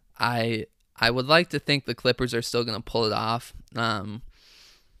 I would like to think the Clippers are still going to pull it off,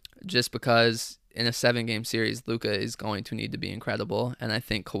 just because in a 7-game series, Luka is going to need to be incredible, and I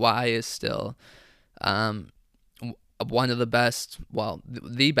think Kawhi is still one of the best,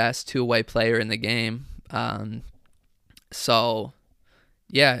 the best two-way player in the game. So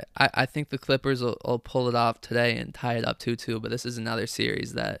yeah, I think the Clippers will pull it off today and tie it up 2-2, but this is another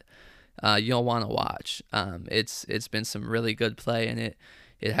series that you'll want to watch. It's been some really good play, and it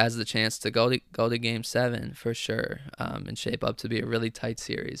has the chance to go to Game 7 for sure, and shape up to be a really tight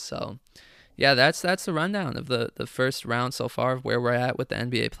series. So yeah, that's the rundown of the first round so far of where we're at with the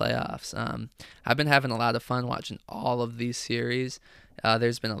NBA playoffs. I've been having a lot of fun watching all of these series.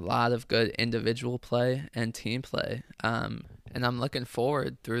 There's been a lot of good individual play and team play. And I'm looking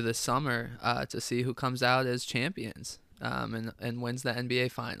forward through the summer to see who comes out as champions and wins the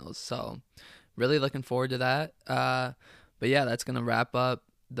NBA Finals. So really looking forward to that. But yeah, that's going to wrap up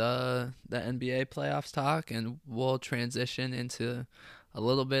the NBA playoffs talk, and we'll transition into a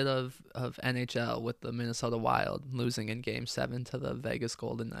little bit of NHL with the Minnesota Wild losing in Game 7 to the Vegas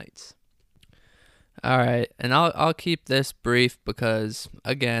Golden Knights. All right, and I'll keep this brief because,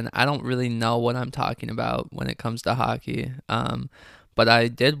 again, I don't really know what I'm talking about when it comes to hockey. But I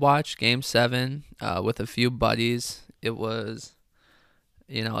did watch Game 7 with a few buddies. It was,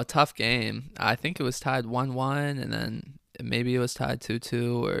 a tough game. I think it was tied 1-1, and then maybe it was tied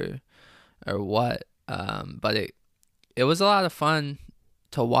 2-2 or what. But it was a lot of fun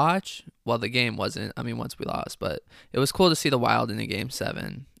to watch. Well, the game wasn't, once we lost, but it was cool to see the Wild in a Game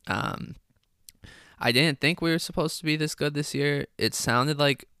 7. I didn't think we were supposed to be this good this year. It sounded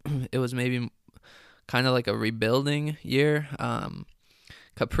like it was maybe kind of like a rebuilding year.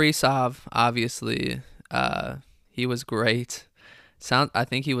 Kaprizov, obviously, he was great. I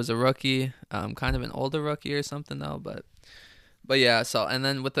think he was a rookie, kind of an older rookie or something though. But yeah. So, and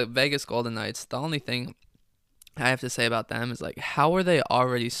then with the Vegas Golden Knights, the only thing I have to say about them is, like, how are they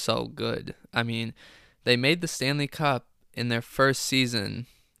already so good? They made the Stanley Cup in their first season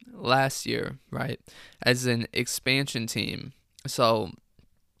last year, right, as an expansion team. So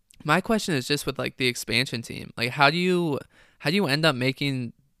my question is just with, like, the expansion team, like, how do you end up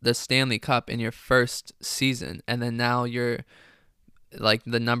making the Stanley Cup in your first season, and then now you're like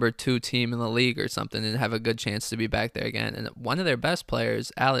the number 2 team in the league or something and have a good chance to be back there again? And one of their best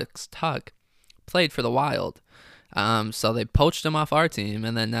players, Alex Tuch, played for the Wild. So they poached him off our team,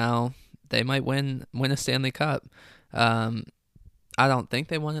 and then now they might win a Stanley Cup. I don't think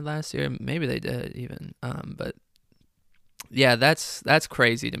they won it last year. Maybe they did even. But yeah, that's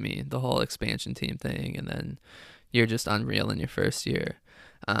crazy to me, the whole expansion team thing, and then you're just unreal in your first year.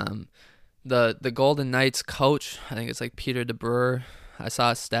 The Golden Knights coach, I think it's like Peter DeBoer. I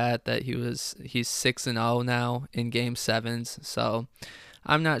saw a stat that he's 6-0 now in Game 7s. So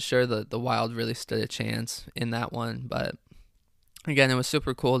I'm not sure that the Wild really stood a chance in that one, but again, it was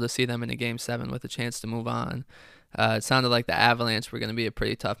super cool to see them in a Game 7 with a chance to move on. It sounded like the Avalanche were going to be a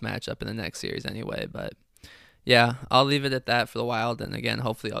pretty tough matchup in the next series anyway, but yeah, I'll leave it at that for the Wild, and again,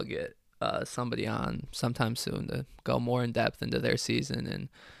 hopefully I'll get somebody on sometime soon to go more in depth into their season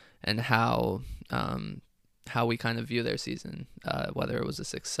and how we kind of view their season, whether it was a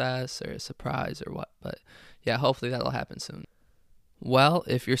success or a surprise or what. But yeah, hopefully that'll happen soon. Well,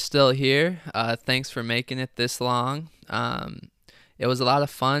 if you're still here, thanks for making it this long. It was a lot of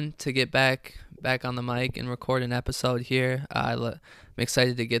fun to get back back on the mic and record an episode here. I'm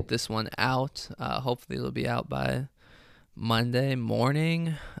excited to get this one out. Hopefully it'll be out by Monday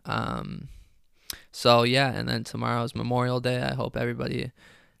morning. So yeah, and then tomorrow's Memorial Day. I hope everybody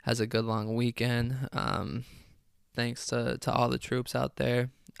has a good long weekend. Thanks to all the troops out there,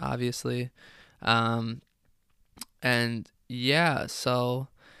 obviously. And yeah, so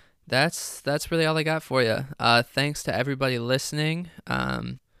that's really all I got for you. Thanks to everybody listening.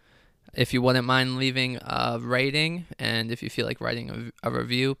 If you wouldn't mind leaving a rating, and if you feel like writing a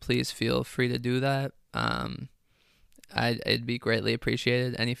review, please feel free to do that. It'd be greatly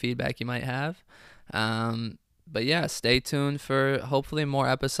appreciated, any feedback you might have. But yeah, stay tuned for hopefully more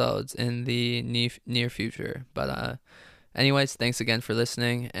episodes in the near future. But anyways, thanks again for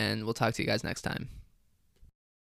listening, and we'll talk to you guys next time.